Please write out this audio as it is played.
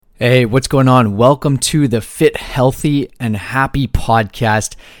Hey, what's going on? Welcome to the Fit, Healthy, and Happy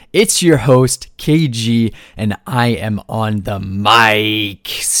podcast. It's your host, KG, and I am on the mic.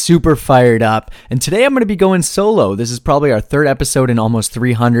 Super fired up. And today I'm going to be going solo. This is probably our third episode in almost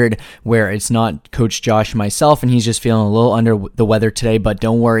 300 where it's not Coach Josh and myself, and he's just feeling a little under the weather today. But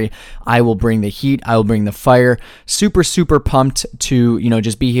don't worry, I will bring the heat. I will bring the fire. Super pumped to,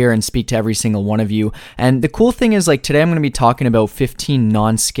 just be here and speak to every single one of you. And the cool thing is, today I'm going to be talking about 15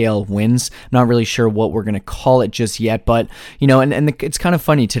 non-scale wins. I'm not really sure what we're going to call it just yet, but, it's kind of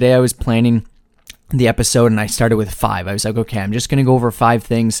funny. Today I was planning the episode and I started with 5. I was like, okay, I'm just going to go over 5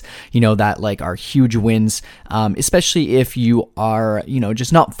 things, that are huge wins, especially if you are,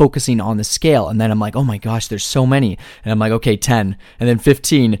 just not focusing on the scale. And then I'm like, oh my gosh, there's so many. And I'm like, okay, 10 and then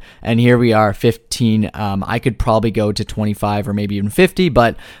 15. And here we are, 15. I could probably go to 25 or maybe even 50,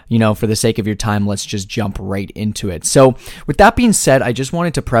 but for the sake of your time, let's just jump right into it. So with that being said, I just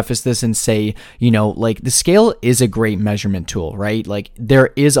wanted to preface this and say, the scale is a great measurement tool, right?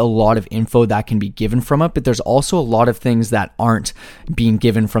 There is a lot of info that can be given from it, but there's also a lot of things that aren't being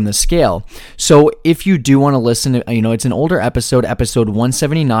given from the scale. So if you do want to listen to, it's an older episode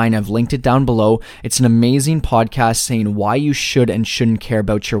 179. I've linked it down below. It's an amazing podcast saying why you should and shouldn't care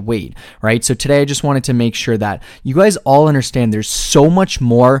about your weight, right? So today I just wanted to make sure that you guys all understand there's so much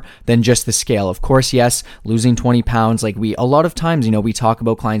more than just the scale. Of course, yes, losing 20 pounds, a lot of times, we talk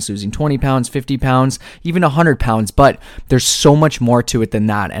about clients losing 20 pounds, 50 pounds, even 100 pounds, but there's so much more to it than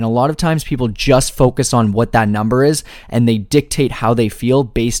that. And a lot of times people just focus on what that number is and they dictate how they feel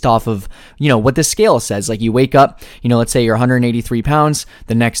based off of, what the scale says. You wake up, let's say you're 183 pounds,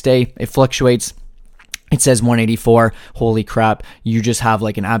 the next day it fluctuates. It says 184. Holy crap. You just have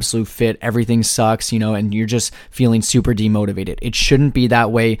an absolute fit. Everything sucks, and you're just feeling super demotivated. It shouldn't be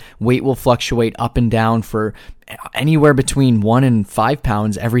that way. Weight will fluctuate up and down for anywhere between 1 and 5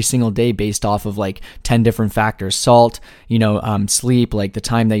 pounds every single day based off of 10 different factors. Salt, sleep, the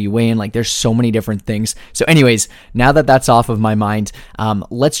time that you weigh in, there's so many different things. So anyways, now that that's off of my mind,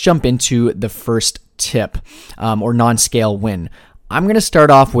 let's jump into the first tip, or non-scale win. I'm going to start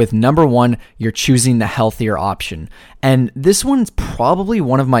off with number 1, you're choosing the healthier option. And this one's probably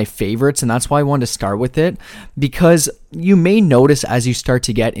one of my favorites, and that's why I wanted to start with it, because you may notice as you start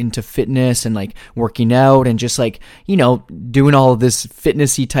to get into fitness and working out and just doing all of this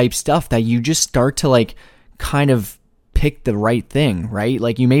fitnessy type stuff that you just start to kind of pick the right thing,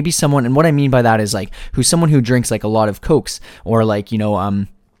 right? You may be someone, and what I mean by that is who's someone who drinks a lot of Cokes or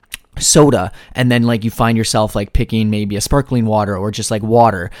soda, and then you find yourself picking maybe a sparkling water or just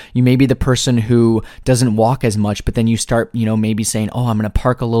water. You may be the person who doesn't walk as much, but then you start maybe saying, oh, I'm gonna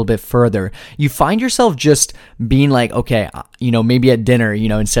park a little bit further. You find yourself just being okay, maybe at dinner,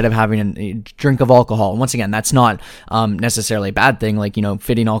 instead of having a drink of alcohol. And once again, that's not necessarily a bad thing.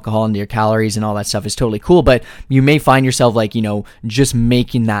 Fitting alcohol into your calories and all that stuff is totally cool, but you may find yourself just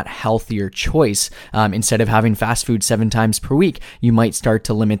making that healthier choice. Instead of having fast food 7 times per week, you might start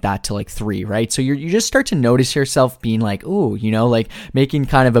to limit that to 3, right? So you just start to notice yourself being ooh, making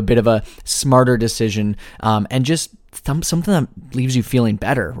kind of a bit of a smarter decision, and just something that leaves you feeling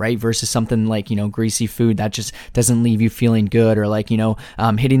better, right? Versus something greasy food that just doesn't leave you feeling good, or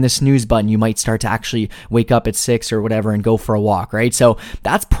hitting the snooze button. You might start to actually wake up at 6 or whatever and go for a walk, right? So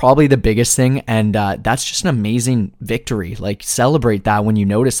that's probably the biggest thing, and that's just an amazing victory. Celebrate that when you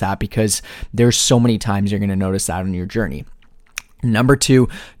notice that, because there's so many times you're going to notice that on your journey. Number 2,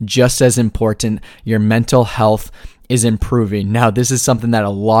 just as important, your mental health is improving. Now, this is something that a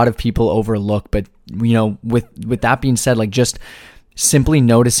lot of people overlook, but with that being said, just simply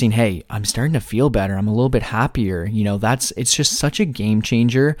noticing, hey, I'm starting to feel better. I'm a little bit happier. It's just such a game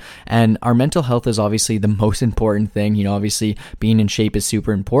changer. And our mental health is obviously the most important thing. Obviously being in shape is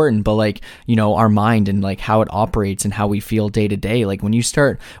super important, but our mind and how it operates and how we feel day to day, when you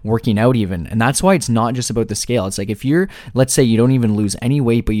start working out even, and that's why it's not just about the scale. It's if you're, let's say you don't even lose any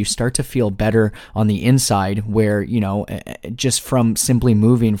weight, but you start to feel better on the inside, where, just from simply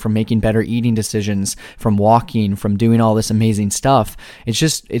moving, from making better eating decisions, from walking, from doing all this amazing stuff. It's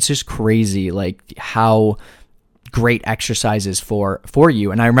just crazy how great exercise is for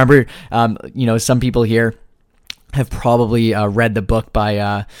you. And I remember some people here have probably read the book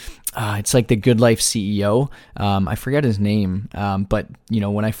by it's like the Good Life CEO. I forget his name, but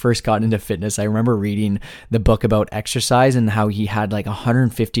when I first got into fitness, I remember reading the book about exercise and how he had like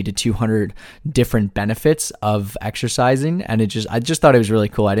 150 to 200 different benefits of exercising, and I just thought it was really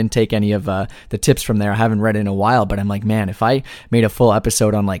cool. I didn't take any of the tips from there. I haven't read it in a while, but I'm like, man, if I made a full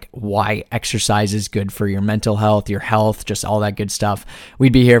episode on like why exercise is good for your mental health, your health, just all that good stuff,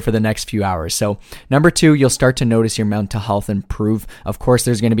 we'd be here for the next few hours. So number 2, you'll start to notice your mental health improve. Of course,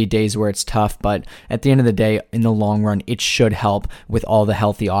 there's going to be days where it's tough, but at the end of the day, in the long run, it should help with all the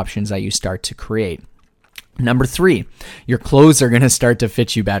healthy options that you start to create. Number 3, your clothes are going to start to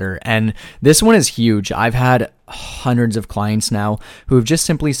fit you better. And this one is huge. I've had hundreds of clients now who have just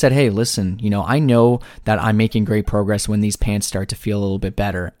simply said, hey, listen, I know that I'm making great progress when these pants start to feel a little bit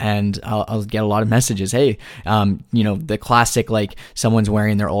better. And I'll get a lot of messages. Hey, the classic, like someone's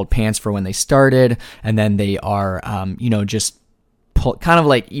wearing their old pants for when they started, and then they are, just kind of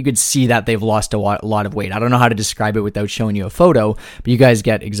like you could see that they've lost a lot of weight. I don't know how to describe it without showing you a photo, but you guys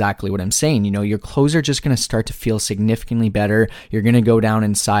get exactly what I'm saying. Your clothes are just going to start to feel significantly better. You're going to go down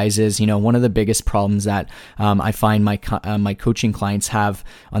in sizes. One of the biggest problems that I find my coaching clients have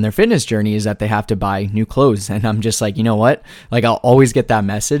on their fitness journey is that they have to buy new clothes. And I'm just like, you know what? Like I'll always get that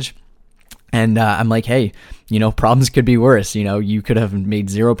message. And I'm like, hey, problems could be worse. You could have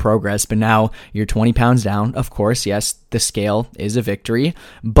made zero progress, but now you're 20 pounds down. Of course, yes, the scale is a victory,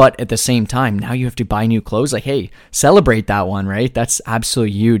 but at the same time, now you have to buy new clothes. Like, hey, celebrate that one, right? That's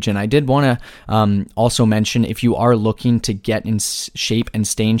absolutely huge. And I did want to also mention, if you are looking to get in shape and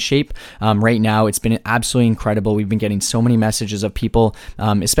stay in shape, right now, it's been absolutely incredible. We've been getting so many messages of people,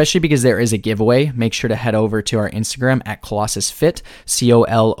 especially because there is a giveaway. Make sure to head over to our Instagram at Colossus Fit,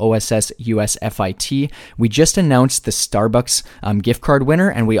 COLOSSUSFIT. We just announced the Starbucks gift card winner,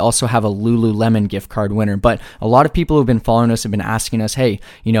 and we also have a Lululemon gift card winner. But a lot of people who've been following us have been asking us, hey,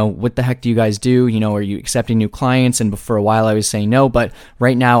 what the heck do you guys do? Are you accepting new clients? And for a while I was saying no, but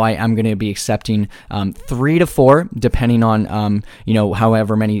right now I am going to be accepting 3 to 4, depending on,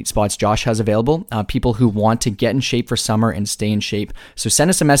 however many spots Josh has available, people who want to get in shape for summer and stay in shape. So send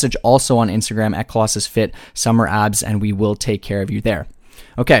us a message also on Instagram at Colossus Fit Summer Abs, and we will take care of you there.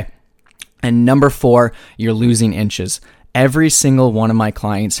 Okay. And number 4, you're losing inches. Every single one of my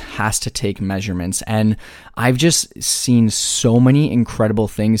clients has to take measurements, and I've just seen so many incredible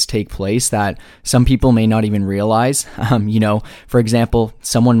things take place that some people may not even realize. For example,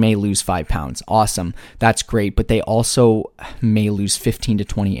 someone may lose 5 pounds. Awesome. That's great. But they also may lose 15 to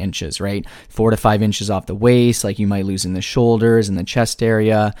 20 inches, right? 4 to 5 inches off the waist, like you might lose in the shoulders and the chest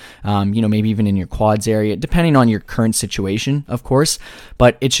area, maybe even in your quads area, depending on your current situation, of course.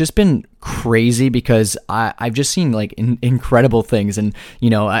 But it's just been crazy because I've just seen like incredible things. And,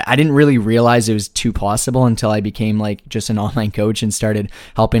 I didn't really realize it was too possible until I became like just an online coach and started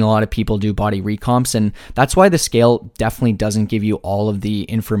helping a lot of people do body recomps. And that's why the scale definitely doesn't give you all of the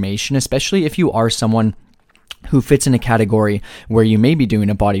information, especially if you are someone who fits in a category where you may be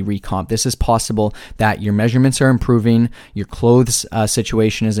doing a body recomp. This is possible that your measurements are improving, your clothes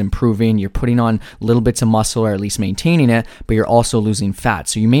situation is improving, you're putting on little bits of muscle or at least maintaining it, but you're also losing fat.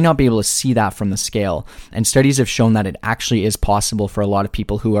 So you may not be able to see that from the scale. And studies have shown that it actually is possible for a lot of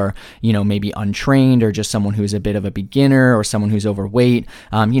people who are, maybe untrained or just someone who's a bit of a beginner or someone who's overweight.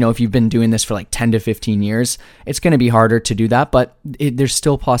 If you've been doing this for like 10 to 15 years, it's going to be harder to do that, but there's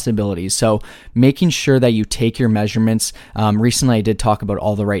still possibilities. So making sure that you take your measurements. Recently, I did talk about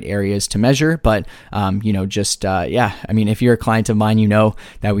all the right areas to measure, but, if you're a client of mine, you know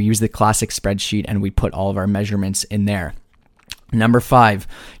that we use the classic spreadsheet and we put all of our measurements in there. Number 5,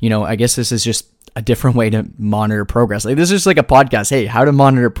 I guess this is just a different way to monitor progress. Like, this is just like a podcast. Hey, how to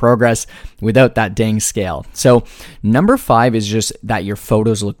monitor progress without that dang scale. So number 5 is just that your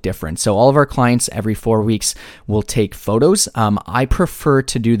photos look different. So all of our clients every 4 weeks will take photos. I prefer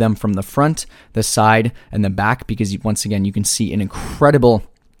to do them from the front, the side, and the back because once again, you can see an incredible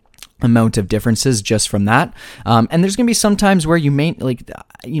amount of differences just from that. And there's going to be some times where you may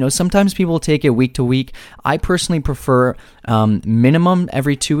sometimes people take it week to week. I personally prefer minimum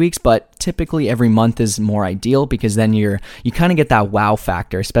every 2 weeks, but typically every month is more ideal because then you kind of get that wow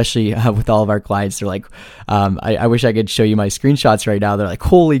factor, especially with all of our clients. They're like, I wish I could show you my screenshots right now. They're like,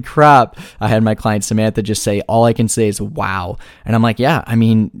 holy crap. I had my client Samantha just say, all I can say is wow. And I'm like, yeah,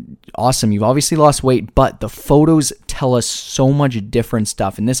 awesome. You've obviously lost weight, but the photos tell us so much different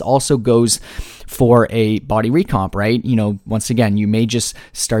stuff. And this also goes for a body recomp, right? Once again, you may just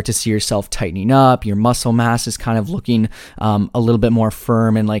start to see yourself tightening up. Your muscle mass is kind of looking a little bit more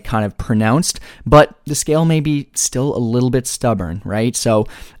firm and like kind of pronounced, but the scale may be still a little bit stubborn, right? So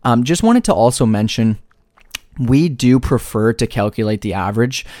just wanted to also mention we do prefer to calculate the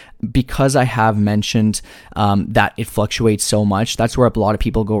average because I have mentioned that it fluctuates so much. That's where a lot of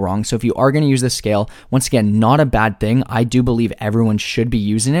people go wrong. So if you are going to use the scale, once again, not a bad thing. I do believe everyone should be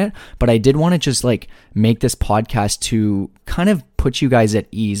using it, but I did want to just like make this podcast to kind of put you guys at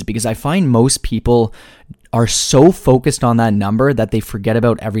ease, because I find most people are so focused on that number that they forget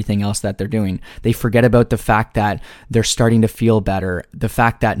about everything else that they're doing. They forget about the fact that they're starting to feel better. The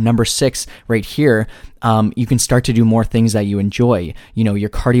fact that number 6 right here, you can start to do more things that you enjoy. You know, your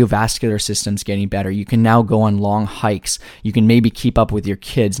cardiovascular system's getting better. You can now go on long hikes. You can maybe keep up with your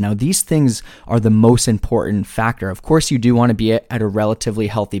kids. Now, these things are the most important factor. Of course, you do want to be at a relatively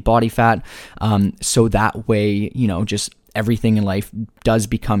healthy body fat. So that way, you know, just everything in life does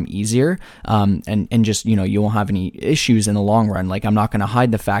become easier, and just, you know, you won't have any issues in the long run. Like, I'm not going to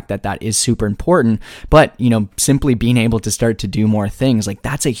hide the fact that that is super important, but, you know, simply being able to start to do more things, like,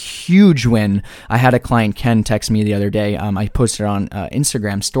 that's a huge win. I had a client, Ken, text me the other day. I posted on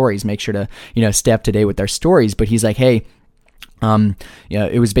Instagram stories. Make sure to, you know, stay up to date with their stories, but he's like, hey, yeah,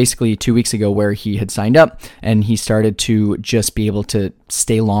 it was basically 2 weeks ago where he had signed up and he started to just be able to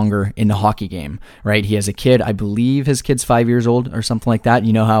stay longer in the hockey game, right? He has a kid. I believe his kid's 5 years old or something like that.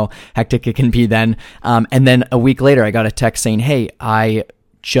 You know how hectic it can be then. And then a week later, I got a text saying, hey, I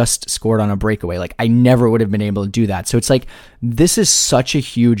just scored on a breakaway. Like, I never would have been able to do that. So it's like, this is such a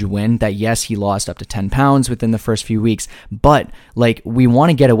huge win that, yes, he lost up to 10 pounds within the first few weeks, but like, we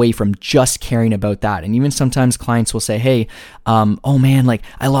want to get away from just caring about that. And even sometimes clients will say, hey, oh man, like,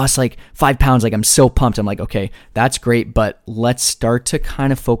 I lost like 5 pounds. Like, I'm so pumped. I'm like, okay, that's great, but let's start to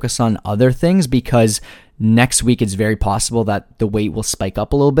kind of focus on other things, because next week it's very possible that the weight will spike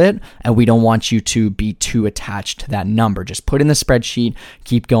up a little bit, and we don't want you to be too attached to that number. Just put in the spreadsheet,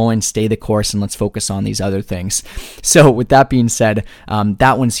 keep going, stay the course, and let's focus on these other things. So with that being said,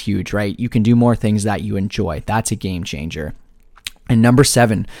 that one's huge, right? You can do more things that you enjoy. That's a game changer. And number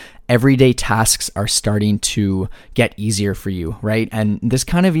 7, everyday tasks are starting to get easier for you, right? And this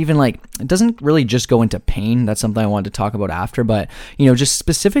kind of even like, it doesn't really just go into pain. That's something I wanted to talk about after, but, you know, just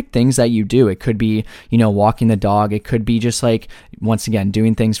specific things that you do. It could be, you know, walking the dog. It could be just like, once again,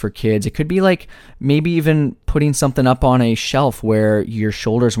 doing things for kids. It could be like maybe even putting something up on a shelf where your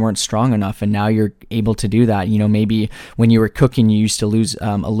shoulders weren't strong enough and now you're able to do that. You know, maybe when you were cooking, you used to lose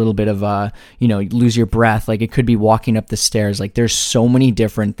a little bit of, you know, lose your breath. Like, it could be walking up the stairs. Like, there's so many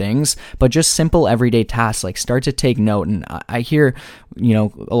different things, but just simple everyday tasks. Like, start to take note. And I hear, you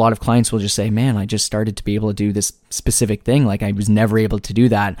know, a lot of clients will just say, man, I just started to be able to do this specific thing. Like, I was never able to do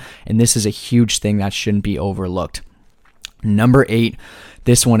that. And this is a huge thing that shouldn't be overlooked. Number 8,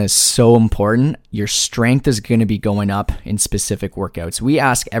 this one is so important. Your strength is going to be going up in specific workouts. We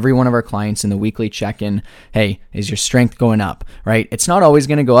ask every one of our clients in the weekly check-in, hey, is your strength going up, right? It's not always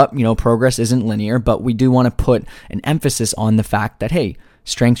going to go up. You know, progress isn't linear, but we do want to put an emphasis on the fact that, hey,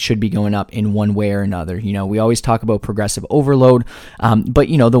 strength should be going up in one way or another. You know, we always talk about progressive overload, but,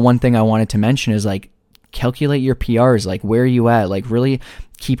 you know, the one thing I wanted to mention is, like, calculate your PRs, like, where are you at? Like, really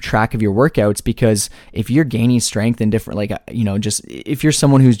keep track of your workouts, because if you're gaining strength in different, like, you know, just if you're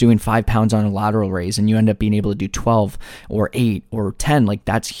someone who's doing 5 pounds on a lateral raise and you end up being able to do 12 or 8 or 10, like,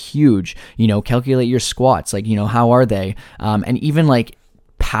 that's huge. You know, calculate your squats, like, you know, how are they? And even like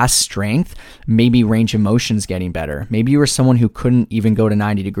past strength, maybe range of motion's getting better. Maybe you were someone who couldn't even go to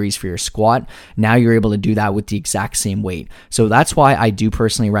 90 degrees for your squat. Now you're able to do that with the exact same weight. So that's why I do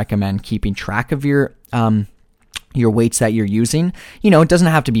personally recommend keeping track of your weights that you're using. You know, it doesn't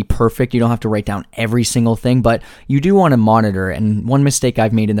have to be perfect. You don't have to write down every single thing, but you do want to monitor. And one mistake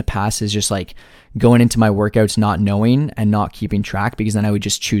I've made in the past is just like going into my workouts not knowing and not keeping track, because then I would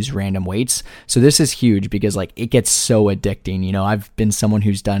just choose random weights. So this is huge, because like, it gets so addicting. You know, I've been someone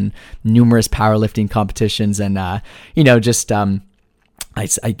who's done numerous powerlifting competitions, and you know, just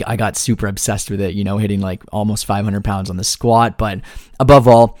I got super obsessed with it, you know, hitting like almost 500 pounds on the squat. But above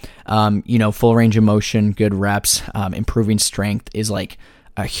all, you know, full range of motion, good reps, improving strength is like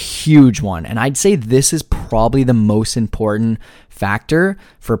a huge one. And I'd say this is probably the most important factor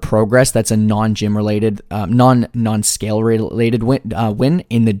for progress that's a non-gym related, non-scale related win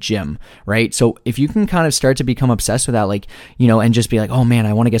in the gym, right? So if you can kind of start to become obsessed with that, like, you know, and just be like, oh man,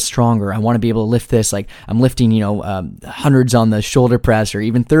 I want to get stronger. I want to be able to lift this. Like, I'm lifting, you know, hundreds on the shoulder press or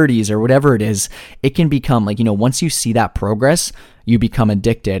even 30s or whatever it is. It can become like, you know, once you see that progress, you become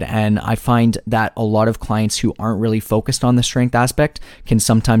addicted. And I find that a lot of clients who aren't really focused on the strength aspect can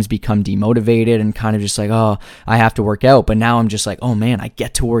sometimes become demotivated and kind of just like, oh, I have to work out. But now I'm just like, oh man, I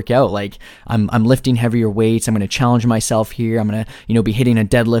get to work out. Like, I'm lifting heavier weights. I'm going to challenge myself here. I'm going to, you know, be hitting a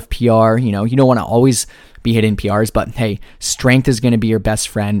deadlift PR. You know, you don't want to always be hitting PRs, but hey, strength is going to be your best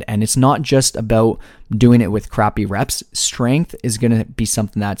friend. And it's not just about doing it with crappy reps. Strength is going to be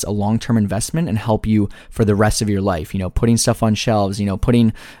something that's a long-term investment and help you for the rest of your life. Putting stuff on shelves,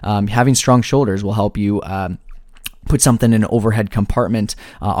 having strong shoulders will help you, put something in an overhead compartment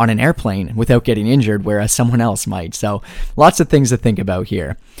on an airplane without getting injured, whereas someone else might. So lots of things to think about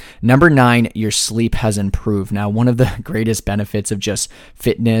here. Number 9, your sleep has improved. Now, one of the greatest benefits of just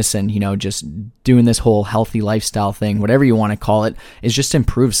fitness and, just doing this whole healthy lifestyle thing, whatever you want to call it, is just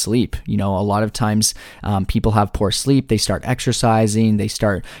improve sleep. A lot of times people have poor sleep. They start exercising. They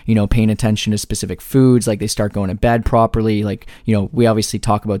start, paying attention to specific foods. Like they start going to bed properly. Like, we obviously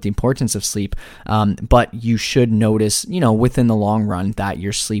talk about the importance of sleep, but you should notice, within the long run that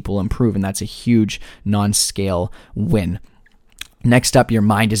your sleep will improve. And that's a huge non-scale win. Next up, your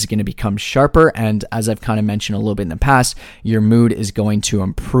mind is going to become sharper, and as I've kind of mentioned a little bit in the past, your mood is going to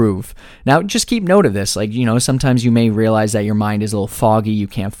improve. Now, just keep note of this. Like, sometimes you may realize that your mind is a little foggy, you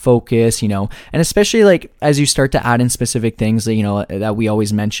can't focus, and especially like as you start to add in specific things, that we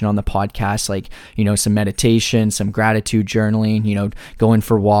always mention on the podcast, like, some meditation, some gratitude journaling, going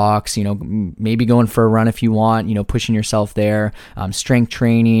for walks, maybe going for a run if you want, pushing yourself there, strength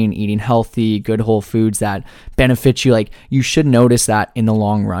training, eating healthy, good whole foods that benefit you. Like, you should notice that in the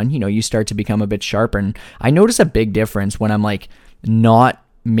long run, you start to become a bit sharper. And I notice a big difference when I'm like not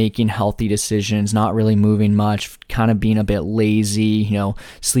making healthy decisions, not really moving much, kind of being a bit lazy,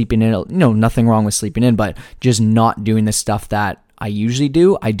 sleeping in, nothing wrong with sleeping in, but just not doing the stuff that I usually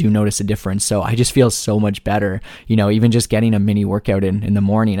do. I do notice a difference. So I just feel so much better, even just getting a mini workout in the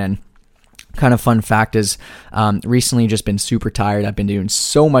morning. And kind of fun fact is, recently just been super tired. I've been doing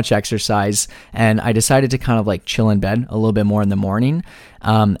so much exercise, and I decided to kind of like chill in bed a little bit more in the morning.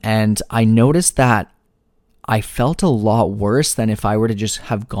 And I noticed that I felt a lot worse than if I were to just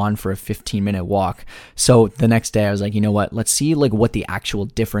have gone for a 15-minute walk. So the next day I was like, let's see like what the actual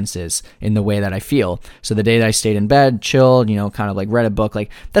difference is in the way that I feel. So the day that I stayed in bed, chilled, kind of like read a book, like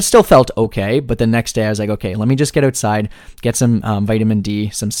that still felt okay. But the next day I was like, okay, let me just get outside, get some vitamin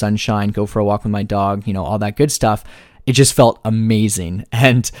D, some sunshine, go for a walk with my dog, all that good stuff. It just felt amazing.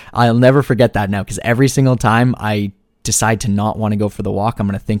 And I'll never forget that now, because every single time I decide to not want to go for the walk, I'm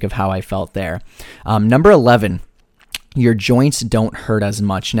going to think of how I felt there. Number 11, your joints don't hurt as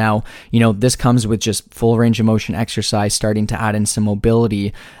much. Now, this comes with just full range of motion exercise, starting to add in some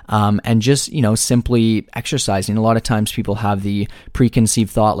mobility, and just, simply exercising. A lot of times people have the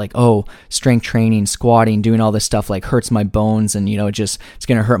preconceived thought like, oh, strength training, squatting, doing all this stuff like hurts my bones, and, it's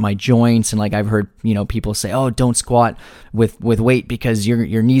going to hurt my joints. And like I've heard, people say, oh, don't squat with weight because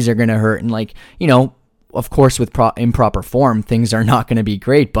your knees are going to hurt. And like, of course, with improper form, things are not going to be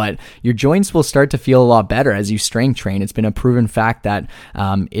great, but your joints will start to feel a lot better as you strength train. It's been a proven fact that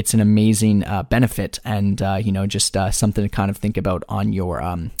it's an amazing benefit, and just something to kind of think about on your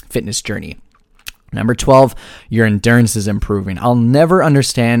fitness journey. Number 12, your endurance is improving. I'll never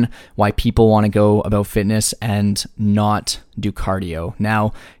understand why people want to go about fitness and not do cardio.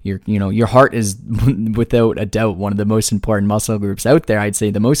 Now, your heart is without a doubt one of the most important muscle groups out there. I'd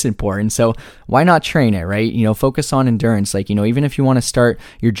say the most important. So why not train it, right? Focus on endurance. Like, even if you want to start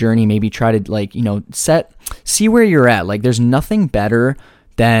your journey, maybe try to like, see where you're at. Like, there's nothing better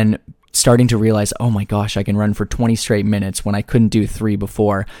than starting to realize, oh my gosh, I can run for 20 straight minutes when I couldn't do 3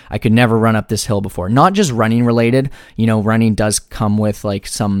 before. I could never run up this hill before. Not just running related. Running does come with like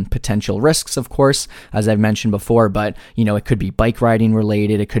some potential risks, of course, as I've mentioned before, but it could be bike riding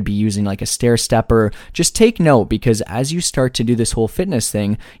related. It could be using like a stair stepper. Just take note, because as you start to do this whole fitness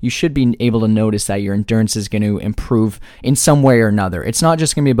thing, you should be able to notice that your endurance is going to improve in some way or another. It's not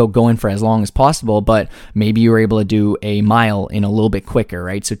just going to be about going for as long as possible, but maybe you're able to do a mile in a little bit quicker,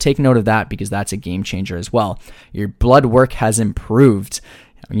 right? So take note of that, because that's a game changer as well. Your blood work has improved.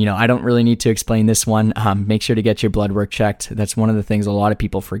 I don't really need to explain this one. Make sure to get your blood work checked. That's one of the things a lot of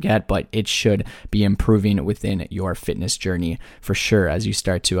people forget, but it should be improving within your fitness journey for sure as you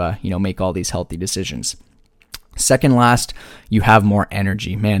start to make all these healthy decisions. Second last, you have more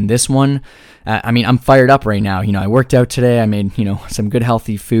energy. Man, this one, I'm fired up right now. I worked out today. I made, some good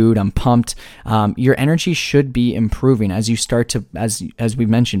healthy food. I'm pumped. Your energy should be improving as you start to, as we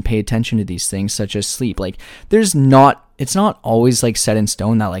mentioned, pay attention to these things such as sleep. Like, it's not always like set in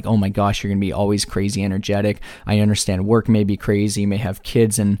stone that like, oh my gosh, you're going to be always crazy energetic. I understand work may be crazy, you may have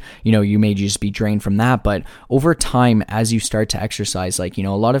kids, and you may just be drained from that. But over time, as you start to exercise, like,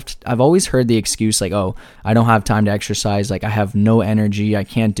 I've always heard the excuse like, oh, I don't have time to exercise. Like, I have no energy. I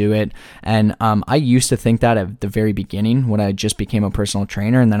can't do it. And I used to think that at the very beginning when I just became a personal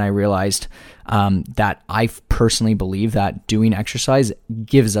trainer. And then I realized that I personally believe that doing exercise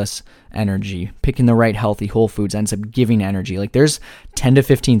gives us energy. Picking the right healthy whole foods ends up giving energy. Like there's 10 to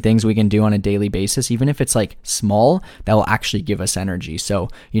 15 things we can do on a daily basis, even if it's like small, that will actually give us energy. So,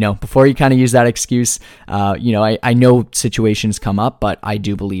 before you kind of use that excuse, I know situations come up, but I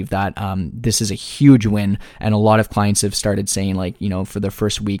do believe that this is a huge win. And a lot of clients have started saying like, for the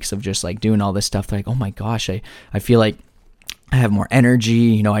first weeks of just like doing all this stuff, they're like, oh my gosh, I feel like I have more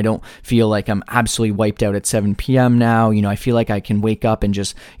energy. I don't feel like I'm absolutely wiped out at 7 p.m. now. I feel like I can wake up and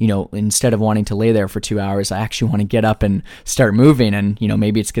just, instead of wanting to lay there for 2 hours, I actually want to get up and start moving. And,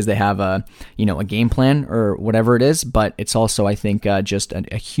 maybe it's because they have a game plan or whatever it is, but it's also, I think, just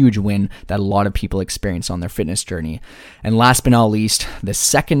a huge win that a lot of people experience on their fitness journey. And last but not least, the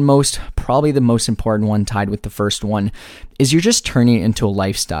second most, probably the most important one, tied with the first one, is you're just turning it into a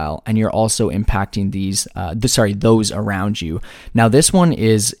lifestyle, and you're also impacting those around you. Now, this one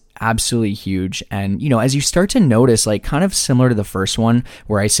is absolutely huge. And, as you start to notice, like kind of similar to the first one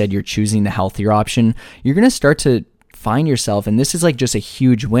where I said you're choosing the healthier option, you're going to start to find yourself, and this is like just a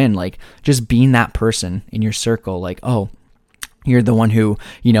huge win, like just being that person in your circle, like, oh, you're the one who,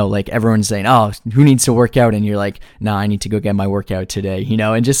 like everyone's saying, oh, who needs to work out? And you're like, nah, I need to go get my workout today,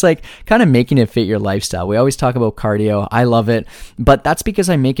 and just like kind of making it fit your lifestyle. We always talk about cardio. I love it, but that's because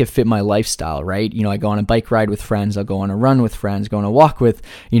I make it fit my lifestyle, right? I go on a bike ride with friends. I'll go on a run with friends, go on a walk with,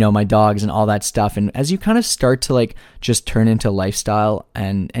 my dogs and all that stuff. And as you kind of start to like just turn into a lifestyle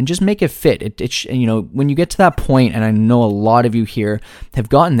and just make it fit, when you get to that point, and I know a lot of you here have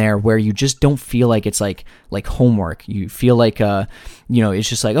gotten there where you just don't feel like it's like homework. You feel like, it's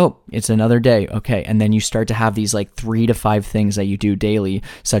just like, oh, it's another day. Okay. And then you start to have these like 3 to 5 things that you do daily,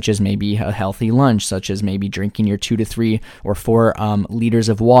 such as maybe a healthy lunch, such as maybe drinking your 2 to 3 or 4 liters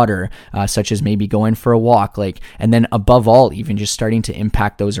of water, such as maybe going for a walk, and then above all, even just starting to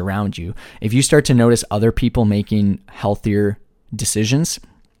impact those around you. If you start to notice other people making healthier decisions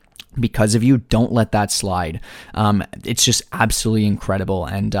because of you, don't let that slide. It's just absolutely incredible.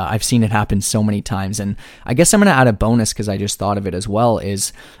 And I've seen it happen so many times. And I guess I'm going to add a bonus because I just thought of it as well,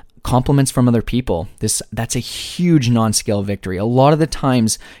 is compliments from other people. That's a huge non-scale victory. A lot of the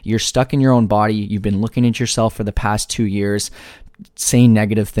times you're stuck in your own body. You've been looking at yourself for the past 2 years, saying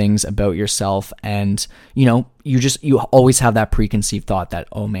negative things about yourself, and you always have that preconceived thought that,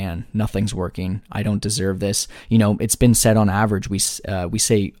 oh man, nothing's working, I don't deserve this. It's been said on average we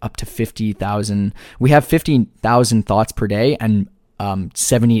say up to 50,000, we have 50,000 thoughts per day, and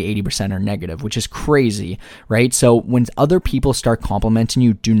 70-80% are negative, which is crazy, right? So when other people start complimenting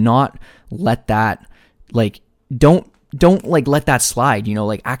you, do not let that don't let that slide,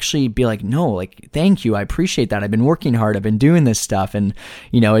 actually be like, no, thank you. I appreciate that. I've been working hard. I've been doing this stuff. And,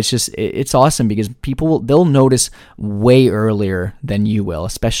 it's awesome because they'll notice way earlier than you will,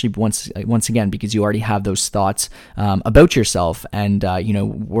 especially once again, because you already have those thoughts, about yourself. And,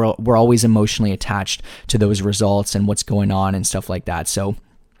 we're always emotionally attached to those results and what's going on and stuff like that. So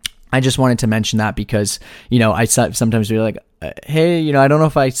I just wanted to mention that because, I sometimes be like, hey, I don't know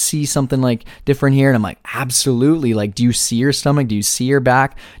if I see something like different here. And I'm like, absolutely. Like, do you see your stomach? Do you see your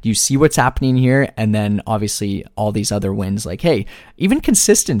back? Do you see what's happening here? And then obviously all these other wins, like, hey, even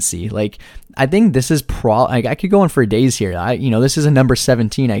consistency. Like, I think this is I could go on for days here. This is a number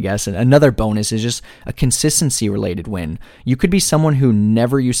 17, I guess. And another bonus is just a consistency related win. You could be someone who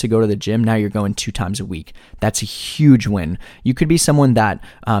never used to go to the gym. Now you're going 2 times a week. That's a huge win. You could be someone that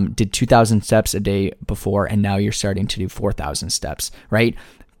did 2,000 steps a day before, and now you're starting to do 4,000 steps, right?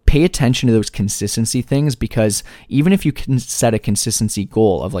 Pay attention to those consistency things, because even if you can set a consistency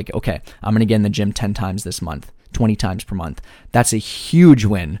goal of like, okay, I'm going to get in the gym 10 times this month, 20 times per month. That's a huge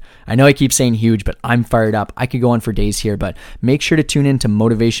win. I know I keep saying huge, but I'm fired up. I could go on for days here, but make sure to tune in to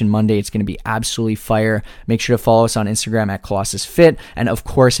Motivation Monday. It's going to be absolutely fire. Make sure to follow us on Instagram at Colossus Fit. And of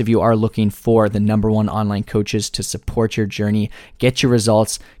course, if you are looking for the #1 online coaches to support your journey, get your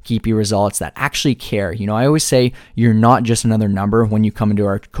results, keep your results, that actually care. I always say you're not just another number when you come into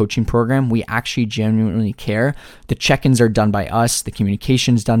our coaching program. We actually genuinely care. The check-ins are done by us. The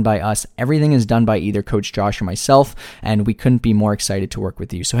communication is done by us. Everything is done by either Coach Josh or myself, and we couldn't be more excited to work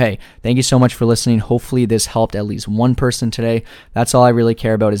with you. So hey, thank you so much for listening. Hopefully this helped at least one person today. That's all I really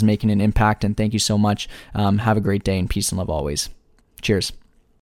care about, is making an impact, and thank you so much. Have a great day, and peace and love always. Cheers.